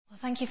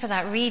Thank you for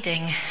that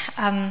reading.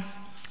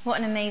 What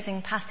an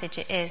amazing passage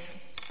it is.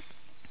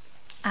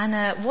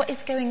 And what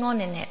is going on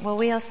in it? Well,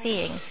 we are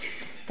seeing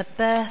the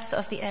birth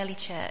of the early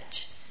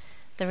church,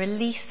 the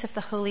release of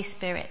the Holy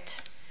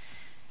Spirit.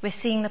 We're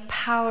seeing the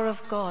power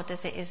of God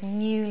as it is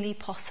newly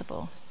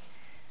possible.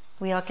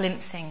 We are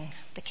glimpsing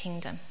the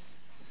kingdom.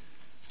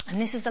 And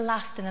this is the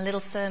last in a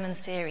little sermon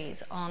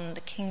series on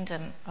the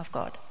kingdom of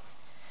God.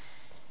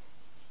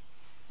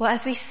 Well,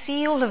 as we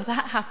see all of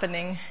that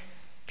happening,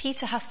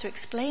 Peter has to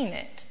explain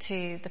it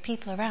to the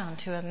people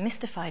around who are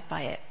mystified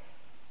by it.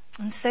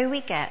 And so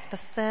we get the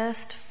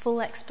first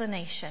full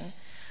explanation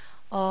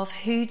of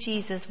who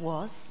Jesus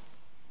was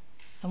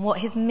and what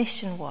his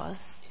mission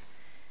was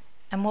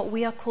and what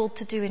we are called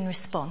to do in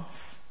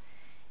response.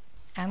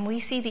 And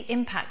we see the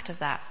impact of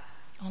that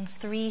on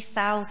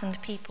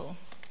 3,000 people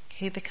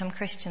who become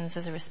Christians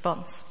as a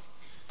response.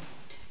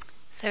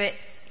 So it's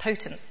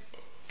potent.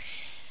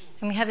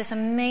 And we have this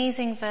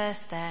amazing verse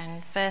there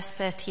in verse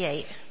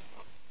 38,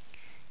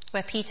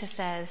 where Peter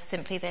says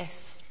simply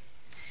this: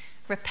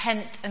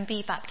 "Repent and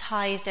be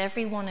baptized,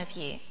 every one of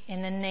you,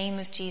 in the name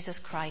of Jesus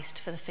Christ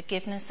for the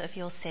forgiveness of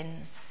your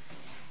sins,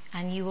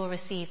 and you will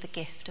receive the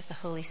gift of the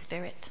Holy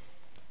Spirit."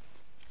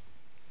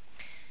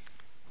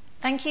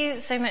 Thank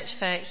you so much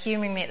for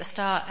humouring me at the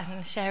start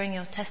and sharing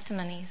your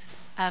testimonies.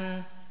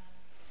 I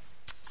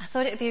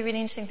thought it would be a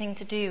really interesting thing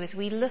to do as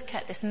we look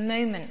at this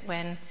moment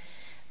when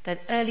the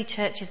early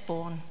church is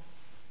born.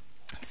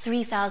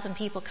 3,000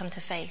 people come to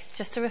faith,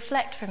 just to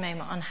reflect for a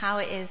moment on how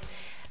it is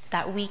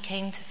that we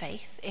came to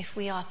faith if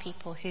we are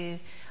people who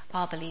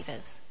are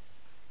believers.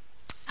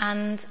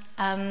 And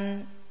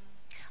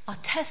our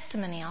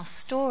testimony, our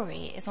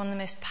story, is one of the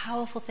most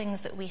powerful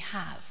things that we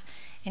have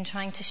in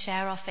trying to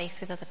share our faith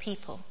with other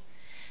people.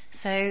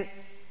 So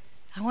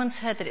I once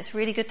heard that it's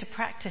really good to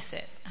practice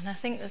it, and I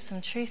think there's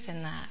some truth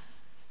in that.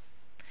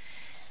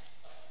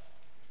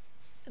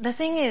 The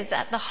thing is,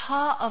 at the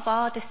heart of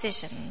our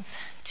decisions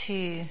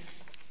to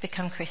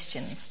become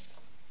Christians,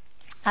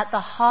 at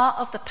the heart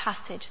of the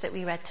passage that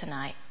we read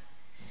tonight,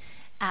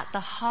 at the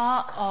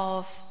heart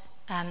of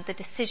the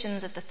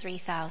decisions of the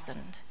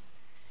 3,000,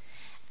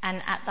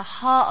 and at the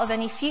heart of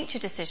any future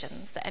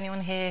decisions that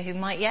anyone here who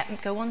might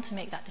yet go on to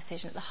make that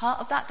decision, at the heart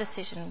of that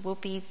decision will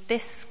be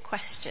this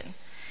question.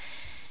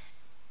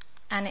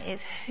 And it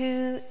is,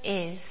 who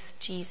is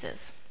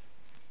Jesus?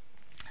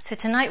 So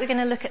tonight we're going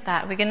to look at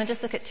that. We're going to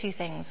just look at two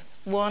things.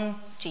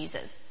 One,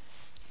 Jesus.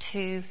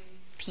 Two,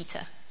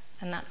 Peter.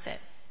 And that's it.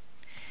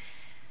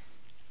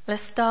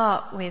 Let's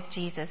start with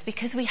Jesus,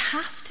 because we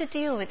have to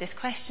deal with this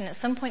question at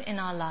some point in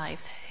our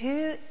lives.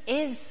 Who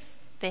is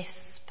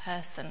this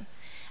person?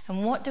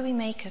 And what do we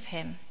make of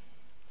him?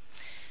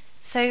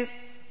 So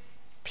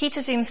Peter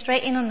zooms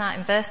straight in on that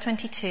in verse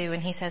 22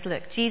 and he says,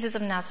 look, Jesus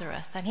of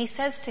Nazareth. And he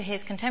says to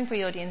his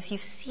contemporary audience,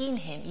 you've seen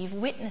him, you've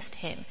witnessed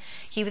him.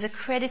 He was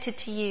accredited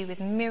to you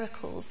with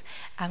miracles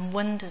and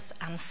wonders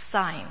and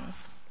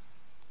signs,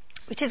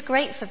 which is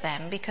great for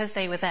them because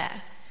they were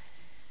there.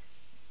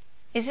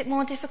 Is it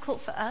more difficult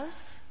for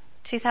us,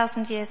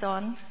 2,000 years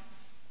on?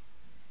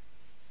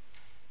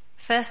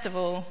 First of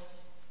all,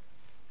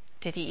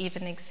 did he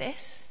even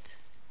exist?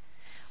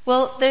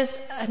 Well, there's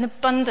an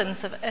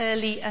abundance of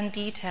early and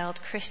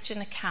detailed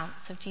Christian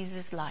accounts of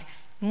Jesus'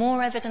 life.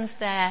 More evidence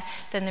there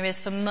than there is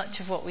for much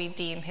of what we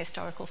deem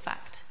historical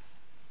fact.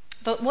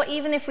 But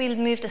even if we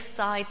moved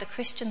aside the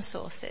Christian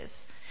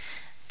sources,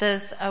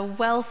 there's a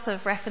wealth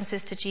of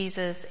references to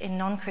Jesus in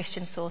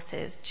non-Christian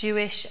sources.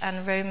 Jewish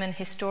and Roman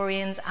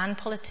historians and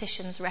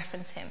politicians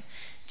reference him.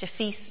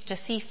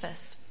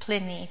 Josephus,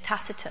 Pliny,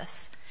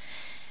 Tacitus.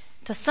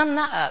 To sum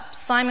that up,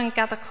 Simon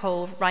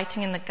Gathercole,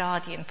 writing in The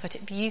Guardian, put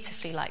it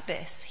beautifully like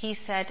this. He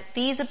said,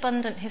 these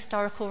abundant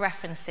historical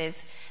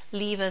references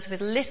leave us with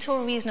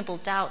little reasonable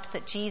doubt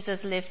that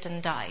Jesus lived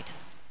and died.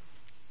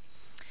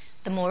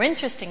 The more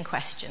interesting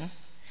question,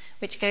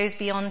 which goes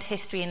beyond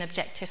history and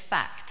objective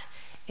fact,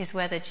 is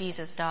whether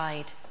Jesus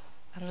died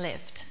and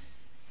lived.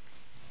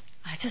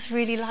 I just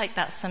really like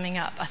that summing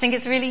up. I think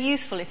it's really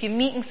useful if you're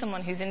meeting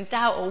someone who's in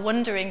doubt or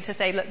wondering to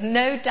say, look,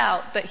 no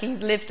doubt that he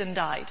lived and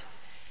died.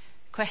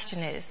 Question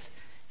is,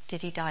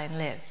 did he die and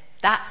live?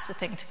 That's the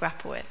thing to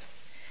grapple with.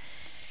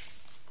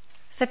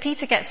 So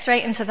Peter gets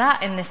straight into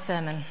that in this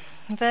sermon.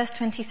 In verse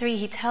 23,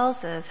 he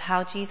tells us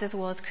how Jesus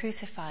was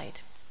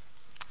crucified.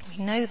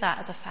 We know that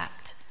as a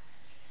fact.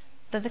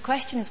 But the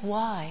question is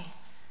why?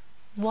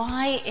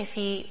 Why, if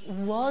he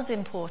was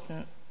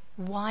important,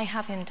 why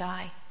have him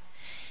die?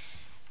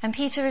 And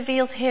Peter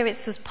reveals here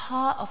it was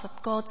part of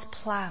God's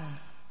plan,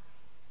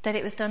 that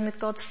it was done with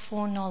God's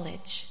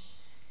foreknowledge.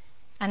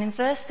 And in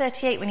verse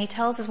 38, when he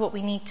tells us what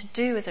we need to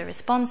do as a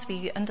response,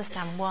 we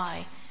understand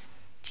why.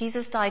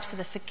 Jesus died for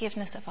the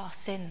forgiveness of our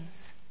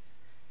sins,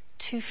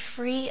 to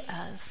free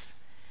us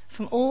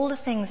from all the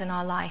things in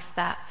our life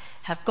that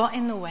have got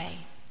in the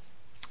way,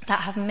 that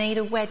have made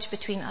a wedge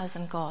between us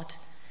and God.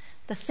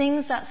 The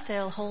things that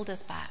still hold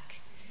us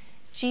back.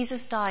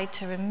 Jesus died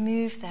to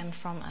remove them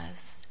from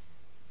us,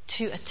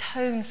 to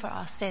atone for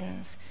our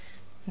sins,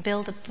 and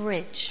build a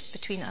bridge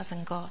between us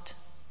and God.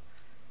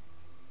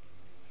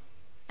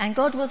 And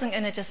God wasn't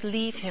going to just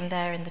leave him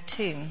there in the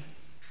tomb.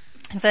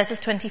 In verses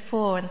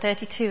 24 and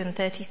 32 and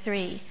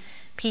 33,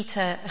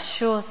 Peter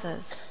assures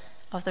us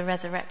of the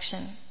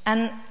resurrection.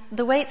 And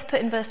the way it's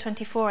put in verse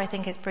 24, I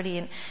think, is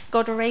brilliant.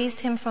 God raised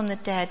him from the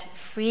dead,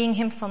 freeing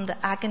him from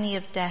the agony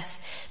of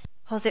death,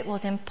 because it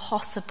was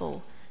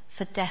impossible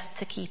for death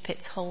to keep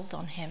its hold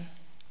on him.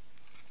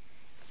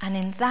 And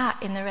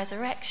in the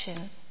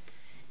resurrection,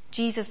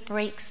 Jesus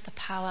breaks the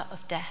power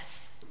of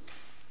death.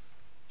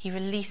 He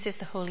releases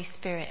the Holy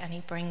Spirit and he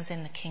brings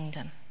in the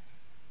kingdom.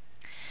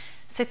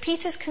 So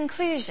Peter's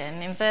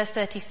conclusion in verse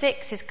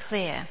 36 is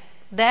clear.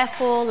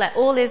 Therefore, let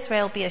all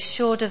Israel be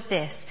assured of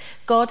this.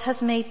 God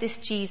has made this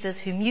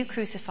Jesus, whom you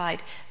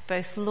crucified,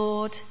 both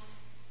Lord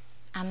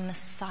and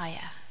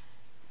Messiah.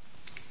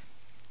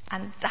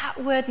 And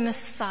that word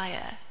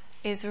Messiah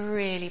is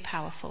really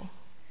powerful.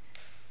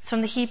 It's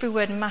from the Hebrew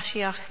word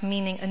Mashiach,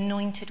 meaning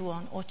anointed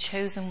one or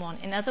chosen one.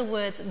 In other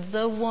words,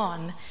 the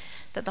one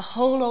that the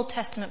whole Old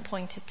Testament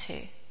pointed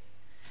to.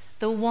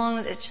 The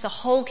one that the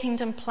whole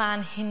kingdom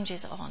plan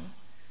hinges on.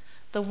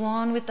 The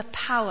one with the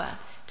power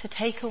to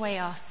take away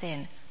our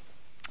sin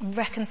and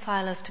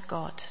reconcile us to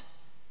God.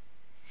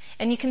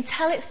 And you can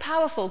tell it's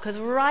powerful because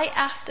right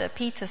after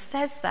Peter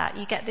says that,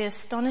 you get the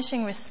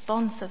astonishing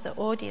response of the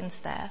audience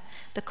there,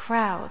 the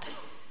crowd.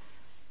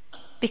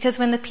 Because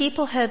when the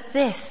people heard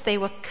this, they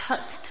were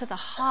cut to the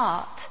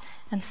heart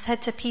and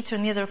said to Peter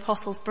and the other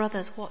apostles,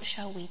 brothers, what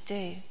shall we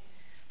do?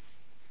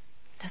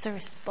 There's a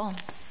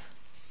response.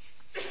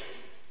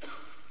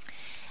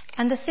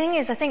 And the thing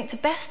is, I think to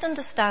best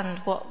understand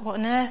what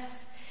on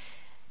earth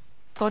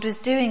God was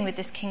doing with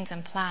this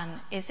kingdom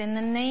plan is in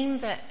the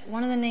name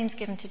one of the names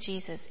given to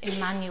Jesus,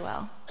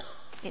 Emmanuel.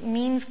 It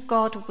means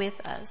God with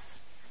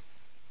us.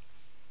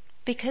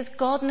 Because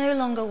God no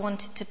longer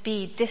wanted to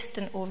be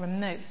distant or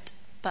remote,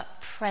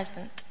 but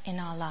present in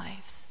our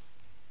lives.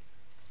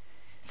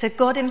 So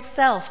God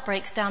himself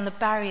breaks down the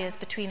barriers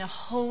between a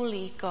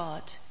holy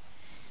God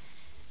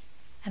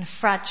and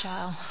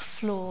fragile,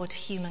 flawed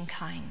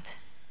humankind.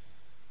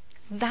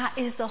 That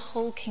is the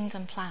whole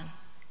kingdom plan.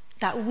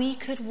 That we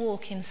could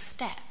walk in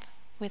step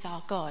with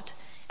our God.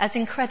 As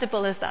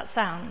incredible as that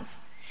sounds.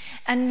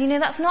 And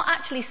that's not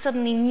actually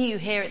suddenly new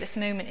here at this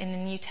moment in the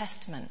New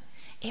Testament.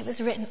 It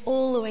was written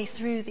all the way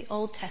through the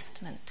Old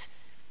Testament.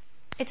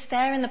 It's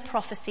there in the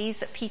prophecies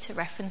that Peter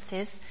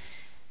references,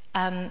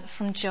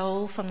 from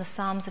Joel, from the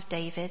Psalms of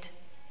David.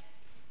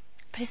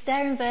 But it's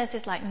there in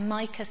verses like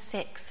Micah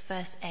 6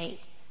 verse 8,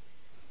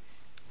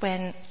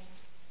 when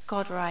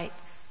God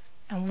writes,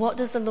 and what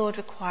does the Lord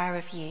require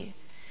of you?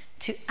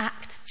 To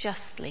act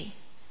justly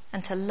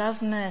and to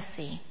love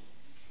mercy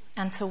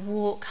and to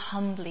walk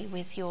humbly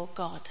with your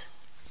God.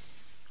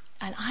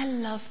 And I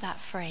love that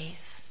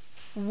phrase.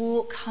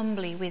 Walk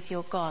humbly with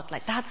your God.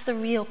 Like that's the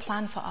real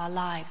plan for our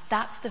lives.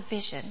 That's the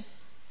vision.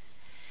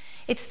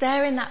 It's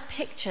there in that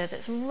picture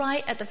that's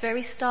right at the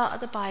very start of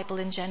the Bible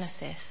in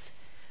Genesis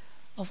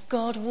of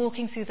God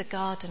walking through the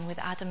garden with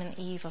Adam and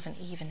Eve of an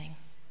evening.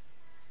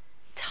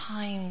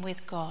 Time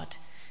with God.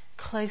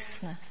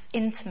 Closeness,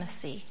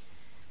 intimacy,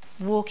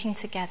 walking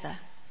together.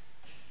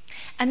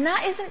 And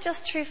that isn't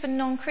just true for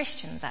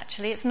non-Christians,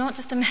 actually. It's not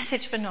just a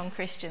message for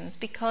non-Christians,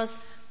 because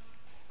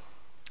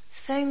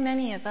so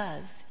many of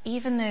us,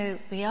 even though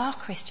we are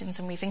Christians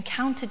and we've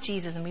encountered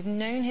Jesus and we've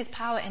known his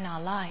power in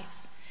our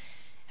lives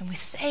and we're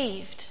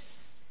saved,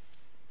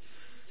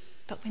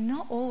 but we're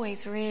not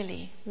always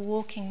really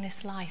walking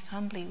this life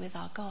humbly with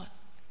our God.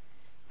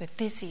 We're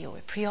busy or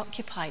we're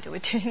preoccupied or we're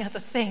doing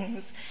other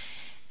things.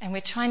 And we're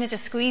trying to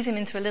just squeeze him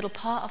into a little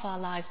part of our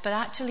lives. But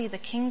actually the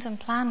kingdom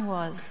plan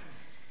was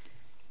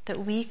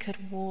that we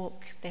could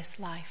walk this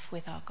life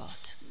with our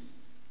God.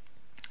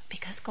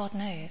 Because God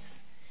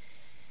knows,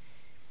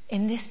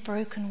 in this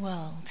broken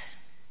world,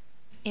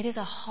 it is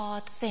a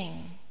hard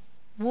thing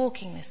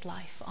walking this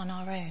life on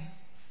our own.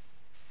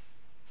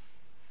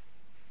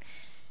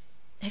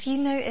 Have you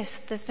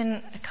noticed there's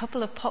been a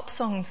couple of pop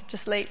songs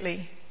just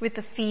lately with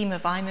the theme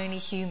of I'm only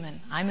human.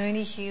 I'm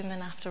only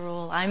human after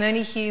all. I'm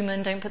only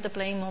human. Don't put the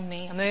blame on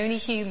me. I'm only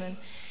human.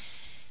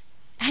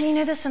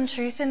 And there's some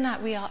truth in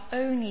that. We are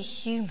only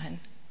human.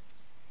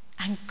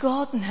 And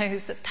God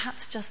knows that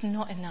that's just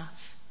not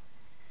enough.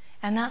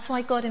 And that's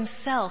why God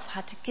himself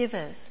had to give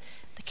us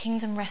the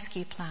kingdom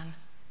rescue plan.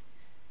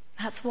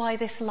 That's why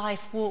this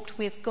life walked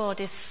with God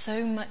is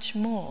so much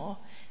more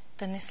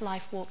than this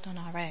life walked on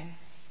our own.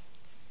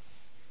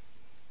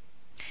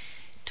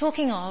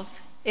 Talking of,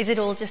 is it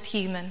all just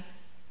human?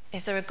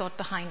 Is there a God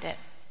behind it?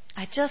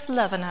 I just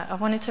love, and I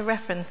wanted to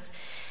reference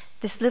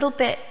this little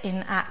bit in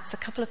Acts, a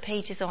couple of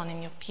pages on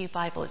in your Pew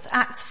Bible. It's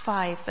Acts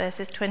 5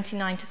 verses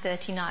 29 to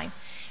 39. And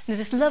there's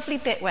this lovely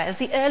bit where as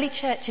the early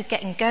church is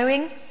getting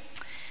going,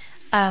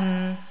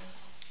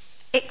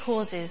 it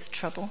causes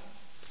trouble.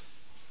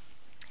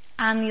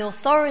 And the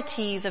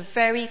authorities are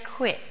very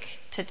quick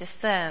to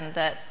discern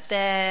that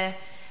there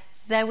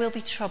will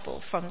be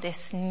trouble from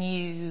this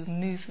new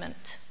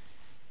movement,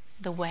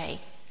 the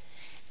way.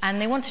 And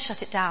they want to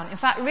shut it down. In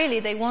fact, really,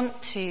 they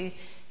want to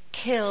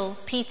kill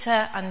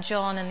Peter and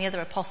John and the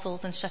other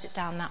apostles and shut it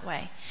down that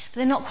way. But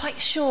they're not quite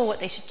sure what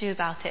they should do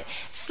about it.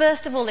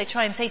 First of all, they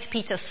try and say to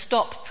Peter,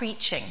 stop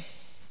preaching.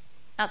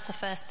 That's the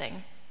first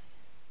thing.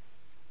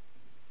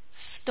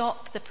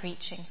 Stop the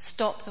preaching.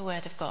 Stop the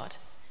word of God.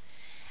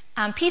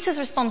 And Peter's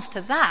response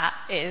to that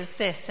is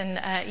this,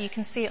 and you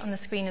can see it on the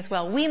screen as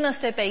well. We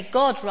must obey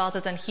God rather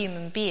than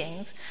human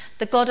beings.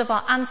 The God of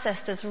our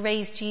ancestors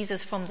raised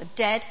Jesus from the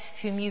dead,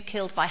 whom you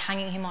killed by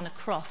hanging him on a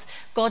cross.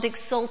 God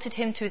exalted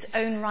him to his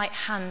own right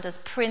hand as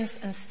Prince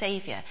and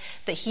Saviour,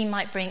 that he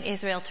might bring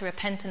Israel to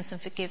repentance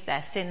and forgive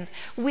their sins.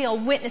 We are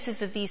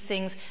witnesses of these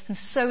things, and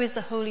so is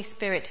the Holy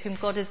Spirit, whom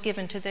God has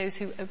given to those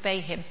who obey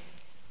him.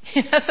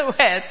 In other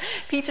words,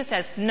 Peter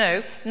says,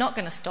 no, not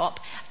going to stop.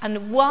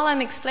 And while I'm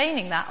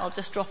explaining that, I'll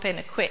just drop in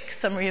a quick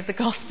summary of the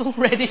gospel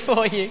ready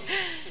for you.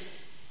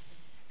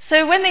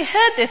 So when they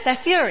heard this, they're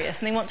furious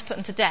and they want to put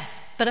him to death.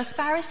 But a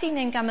Pharisee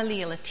named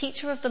Gamaliel, a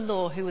teacher of the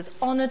law who was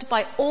honoured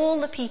by all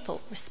the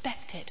people,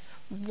 respected,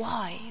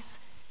 wise,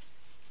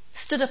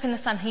 stood up in the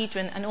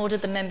Sanhedrin and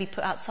ordered the men be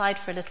put outside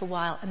for a little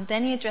while. And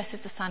then he addresses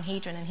the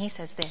Sanhedrin and he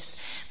says this,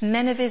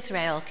 men of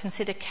Israel,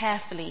 consider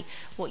carefully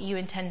what you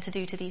intend to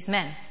do to these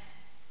men.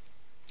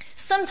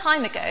 Some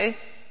time ago,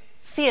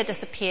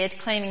 Theudas appeared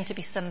claiming to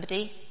be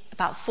somebody.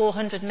 About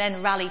 400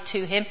 men rallied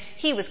to him.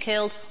 He was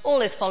killed. All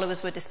his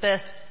followers were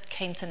dispersed.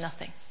 Came to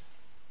nothing.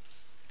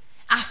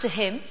 After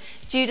him,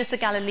 Judas the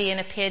Galilean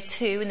appeared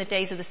too in the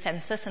days of the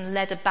census and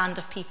led a band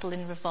of people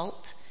in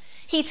revolt.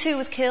 He too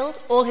was killed.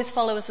 All his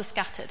followers were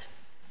scattered.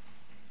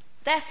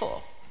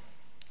 Therefore,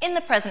 in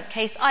the present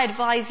case, I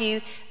advise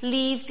you,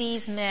 leave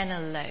these men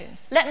alone.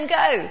 Let them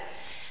go.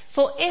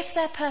 For if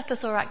their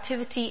purpose or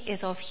activity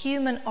is of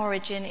human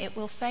origin, it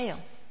will fail.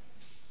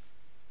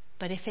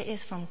 But if it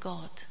is from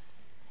God,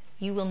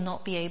 you will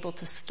not be able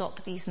to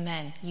stop these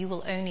men. You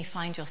will only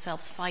find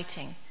yourselves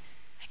fighting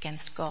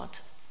against God.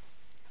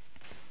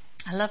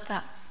 I love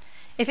that.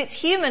 If it's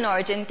human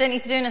origin, don't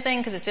need to do anything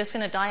because it's just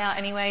going to die out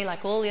anyway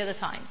like all the other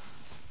times.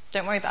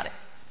 Don't worry about it.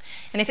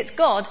 And if it's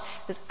God,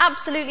 there's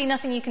absolutely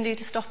nothing you can do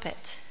to stop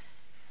it.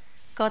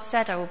 God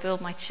said, I will build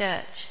my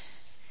church.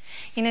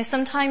 You know,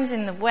 sometimes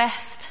in the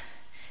West,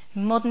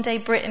 modern day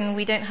Britain,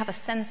 we don't have a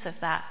sense of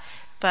that.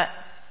 But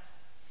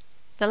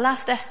the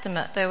last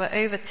estimate, there were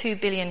over 2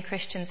 billion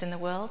Christians in the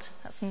world.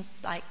 That's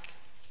like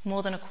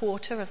more than a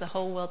quarter of the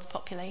whole world's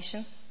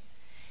population.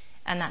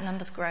 And that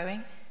number's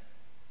growing.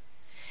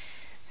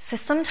 So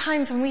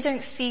sometimes when we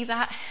don't see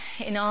that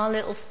in our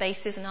little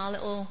spaces, in our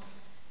little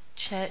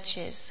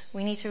churches,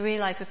 we need to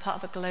realize we're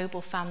part of a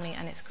global family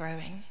and it's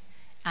growing.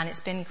 And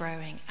it's been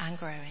growing and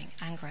growing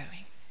and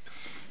growing.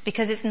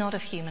 Because it's not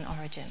of human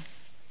origin.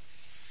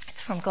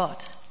 It's from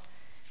God.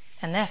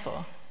 And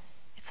therefore,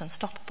 it's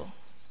unstoppable.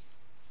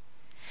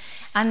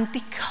 And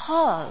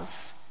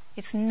because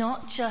it's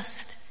not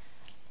just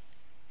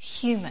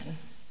human,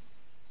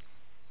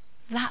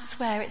 that's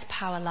where its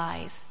power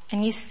lies.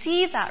 And you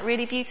see that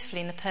really beautifully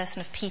in the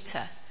person of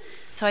Peter.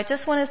 So I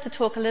just want us to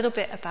talk a little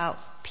bit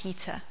about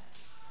Peter.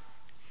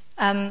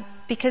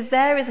 Because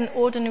there is an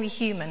ordinary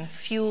human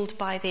fueled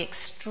by the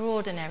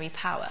extraordinary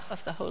power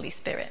of the Holy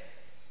Spirit.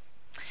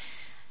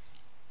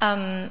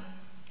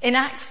 In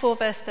Acts 4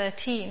 verse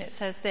 13 it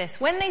says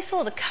this, when they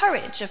saw the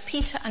courage of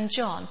Peter and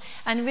John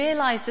and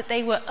realized that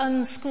they were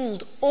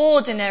unschooled,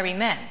 ordinary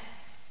men,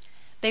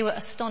 they were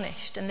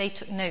astonished and they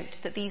took note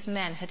that these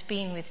men had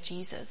been with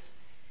Jesus.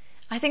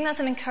 I think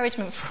that's an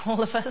encouragement for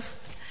all of us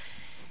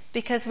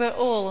because we're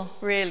all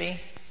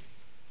really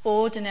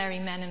ordinary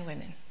men and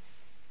women.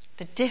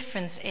 The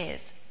difference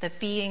is the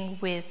being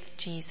with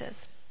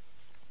Jesus.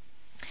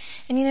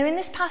 And you know, in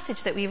this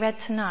passage that we read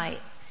tonight,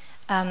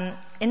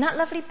 in that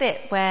lovely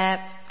bit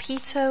where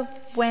Peter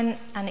went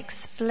and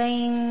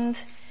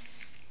explained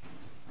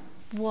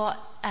what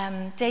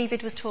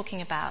David was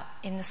talking about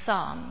in the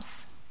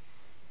Psalms,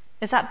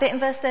 there's that bit in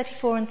verse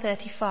 34 and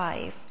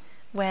 35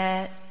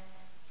 where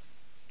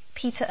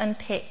Peter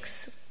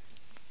unpicks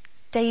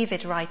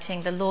David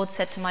writing, the Lord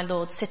said to my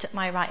Lord, sit at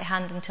my right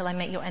hand until I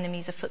make your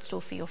enemies a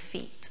footstool for your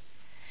feet.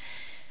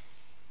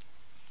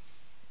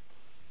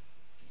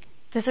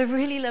 There's a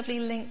really lovely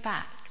link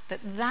back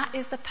that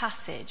is the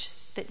passage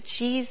that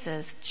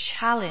Jesus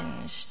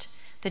challenged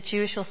the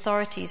Jewish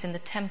authorities in the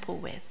temple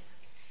with.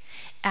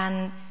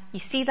 And you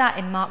see that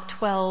in Mark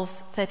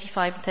 12,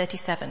 35 and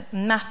 37,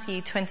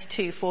 Matthew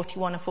 22,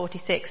 41 and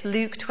 46,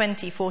 Luke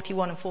 20,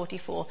 41 and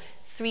 44,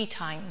 3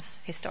 times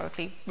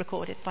historically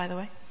recorded, by the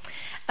way.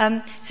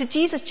 So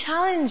Jesus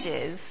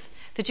challenges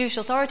the Jewish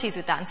authorities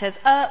with that and says,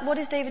 what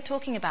is David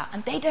talking about?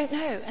 And they don't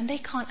know and they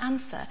can't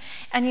answer.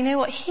 And you know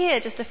what? Here,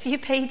 just a few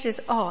pages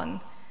on,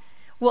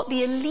 what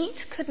the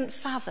elite couldn't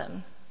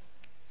fathom,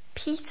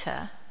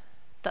 Peter,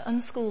 the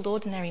unschooled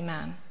ordinary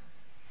man,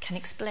 can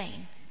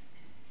explain.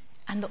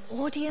 And the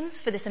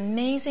audience for this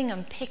amazing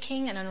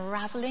unpicking and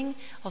unraveling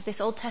of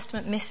this Old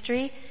Testament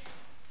mystery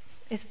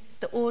is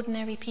the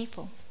ordinary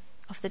people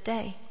of the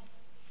day.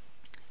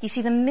 You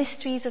see, the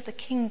mysteries of the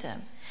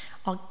kingdom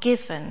are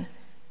given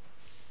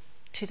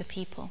to the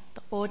people,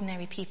 the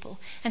ordinary people.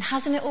 And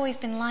hasn't it always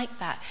been like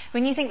that?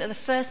 When you think that the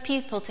first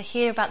people to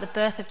hear about the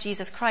birth of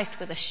Jesus Christ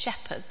were the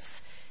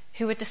shepherds,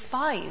 who were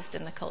despised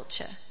in the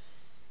culture.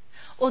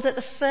 Or that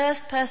the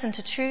first person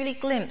to truly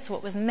glimpse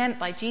what was meant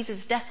by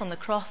Jesus' death on the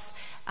cross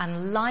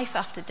and life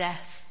after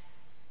death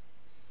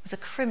was a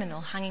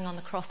criminal hanging on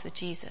the cross with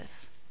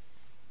Jesus.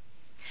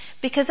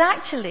 Because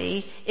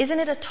actually, isn't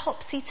it a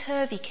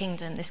topsy-turvy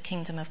kingdom, this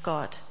kingdom of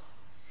God?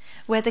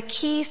 Where the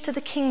keys to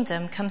the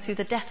kingdom come through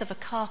the death of a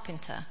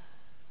carpenter,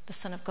 the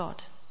Son of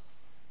God.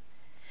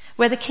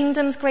 Where the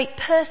kingdom's great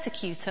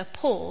persecutor,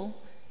 Paul,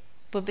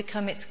 will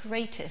become its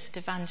greatest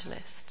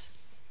evangelist.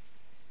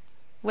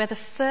 Where the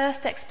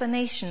first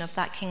explanation of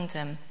that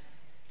kingdom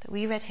that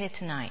we read here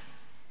tonight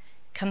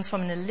comes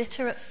from an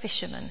illiterate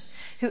fisherman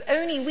who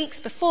only weeks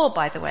before,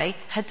 by the way,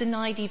 had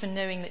denied even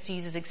knowing that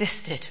Jesus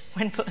existed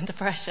when put under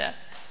pressure.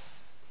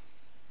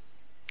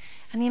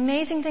 And the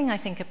amazing thing I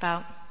think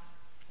about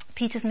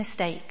Peter's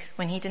mistake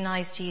when he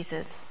denies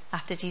Jesus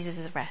after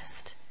Jesus'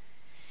 arrest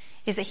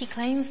is that he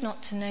claims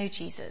not to know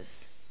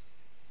Jesus.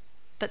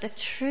 But the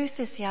truth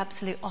is the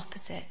absolute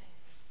opposite.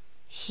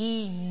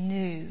 He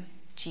knew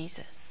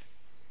Jesus.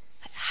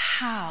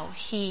 How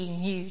he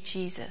knew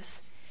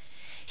Jesus.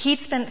 He'd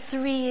spent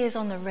 3 years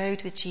on the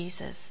road with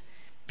Jesus.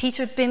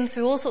 Peter had been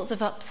through all sorts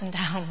of ups and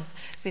downs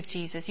with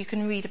Jesus. You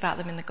can read about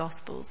them in the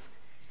Gospels.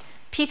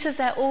 Peter's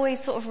there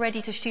always sort of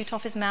ready to shoot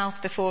off his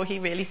mouth before he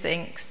really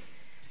thinks.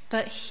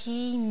 But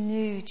he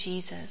knew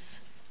Jesus.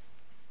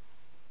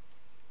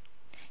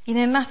 You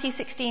know, Matthew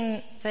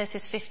 16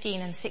 verses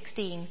 15 and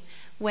 16,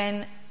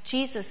 when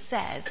Jesus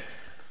says,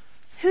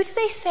 "Who do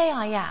they say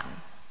I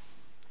am?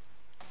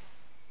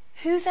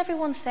 Who's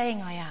everyone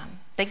saying I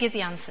am?" They give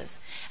the answers.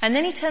 And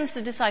then he turns to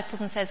the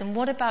disciples and says, "And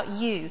what about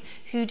you?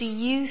 Who do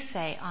you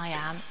say I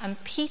am?"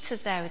 And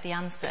Peter's there with the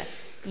answer,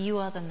 "You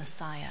are the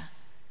Messiah,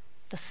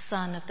 the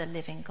Son of the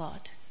living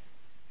God."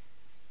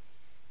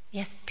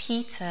 Yes,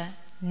 Peter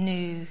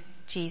knew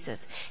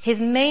Jesus.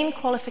 His main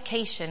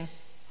qualification,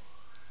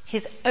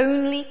 his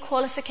only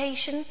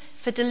qualification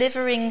for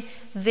delivering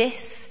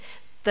this,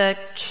 the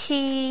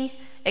key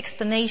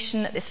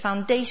explanation at this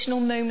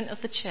foundational moment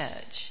of the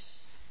church,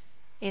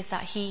 is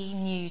that he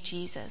knew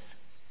Jesus.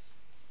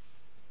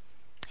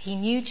 He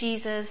knew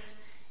Jesus,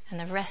 and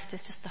the rest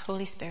is just the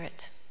Holy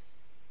Spirit.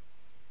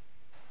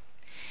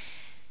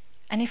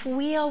 And if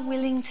we are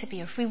willing to be,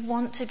 if we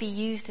want to be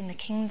used in the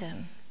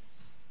kingdom,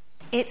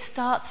 it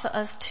starts for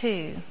us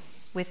too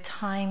with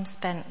time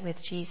spent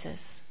with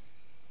Jesus.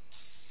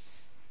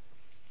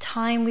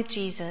 Time with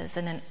Jesus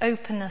and an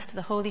openness to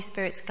the Holy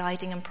Spirit's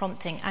guiding and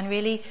prompting, and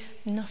really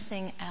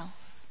nothing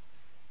else.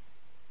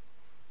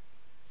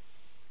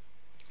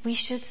 We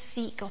should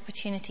seek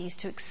opportunities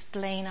to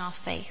explain our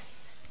faith,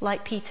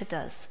 like Peter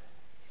does.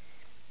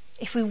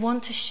 If we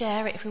want to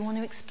share it, if we want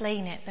to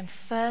explain it, then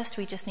first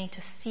we just need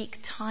to seek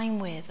time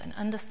with an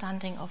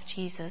understanding of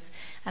Jesus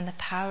and the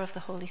power of the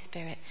Holy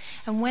Spirit.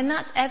 And when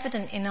that's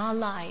evident in our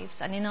lives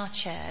and in our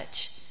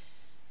church,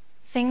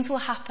 things will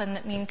happen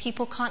that mean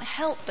people can't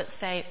help but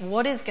say,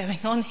 "What is going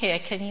on here?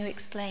 Can you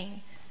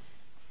explain?"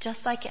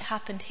 Just like it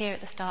happened here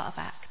at the start of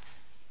Acts.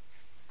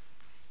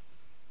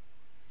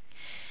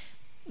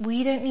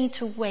 We don't need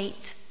to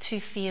wait to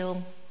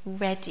feel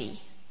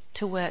ready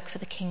to work for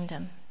the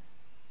kingdom.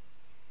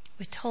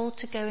 We're told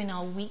to go in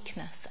our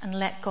weakness and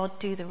let God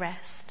do the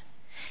rest.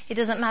 It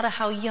doesn't matter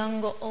how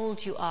young or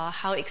old you are,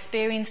 how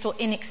experienced or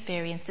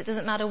inexperienced. It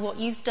doesn't matter what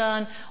you've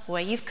done or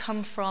where you've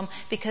come from,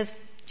 because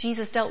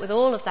Jesus dealt with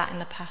all of that in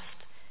the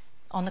past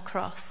on the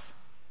cross.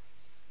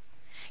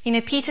 You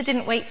know, Peter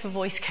didn't wait for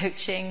voice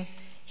coaching.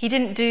 He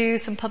didn't do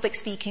some public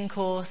speaking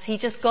course. He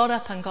just got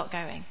up and got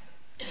going.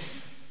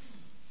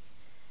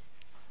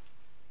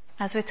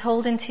 As we're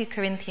told in 2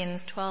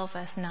 Corinthians 12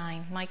 verse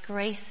 9, "My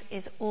grace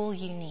is all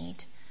you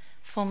need,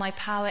 for my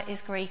power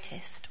is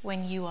greatest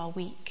when you are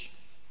weak."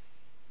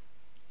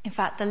 In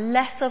fact, the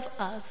less of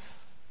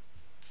us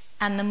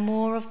and the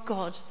more of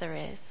God there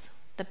is,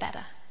 the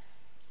better.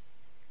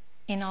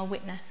 In our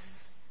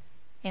witness,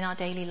 in our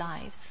daily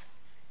lives,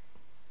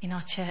 in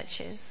our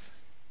churches.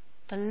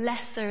 The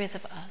less there is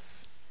of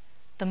us,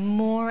 the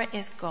more it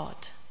is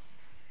God,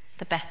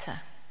 the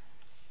better.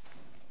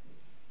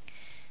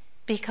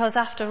 Because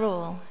after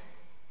all,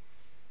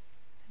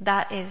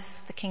 that is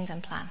the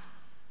kingdom plan.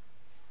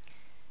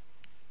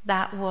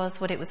 That was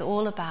what it was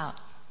all about.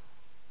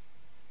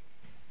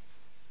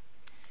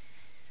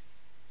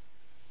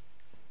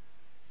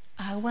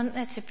 I want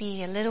there to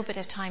be a little bit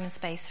of time and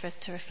space for us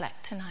to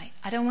reflect tonight.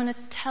 I don't want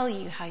to tell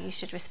you how you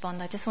should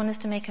respond. I just want us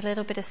to make a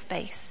little bit of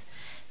space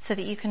so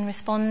that you can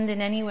respond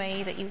in any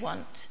way that you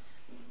want.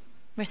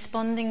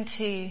 Responding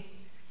to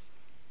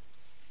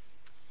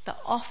the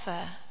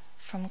offer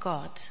from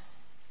God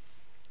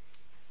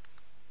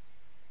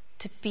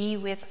to be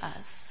with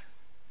us,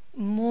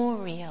 more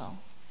real,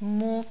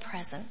 more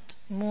present,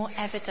 more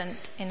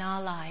evident in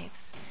our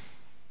lives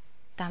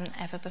than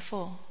ever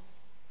before.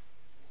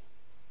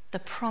 The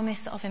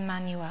promise of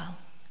Emmanuel,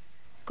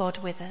 God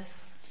with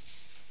us.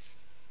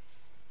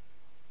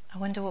 I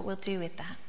wonder what we'll do with that.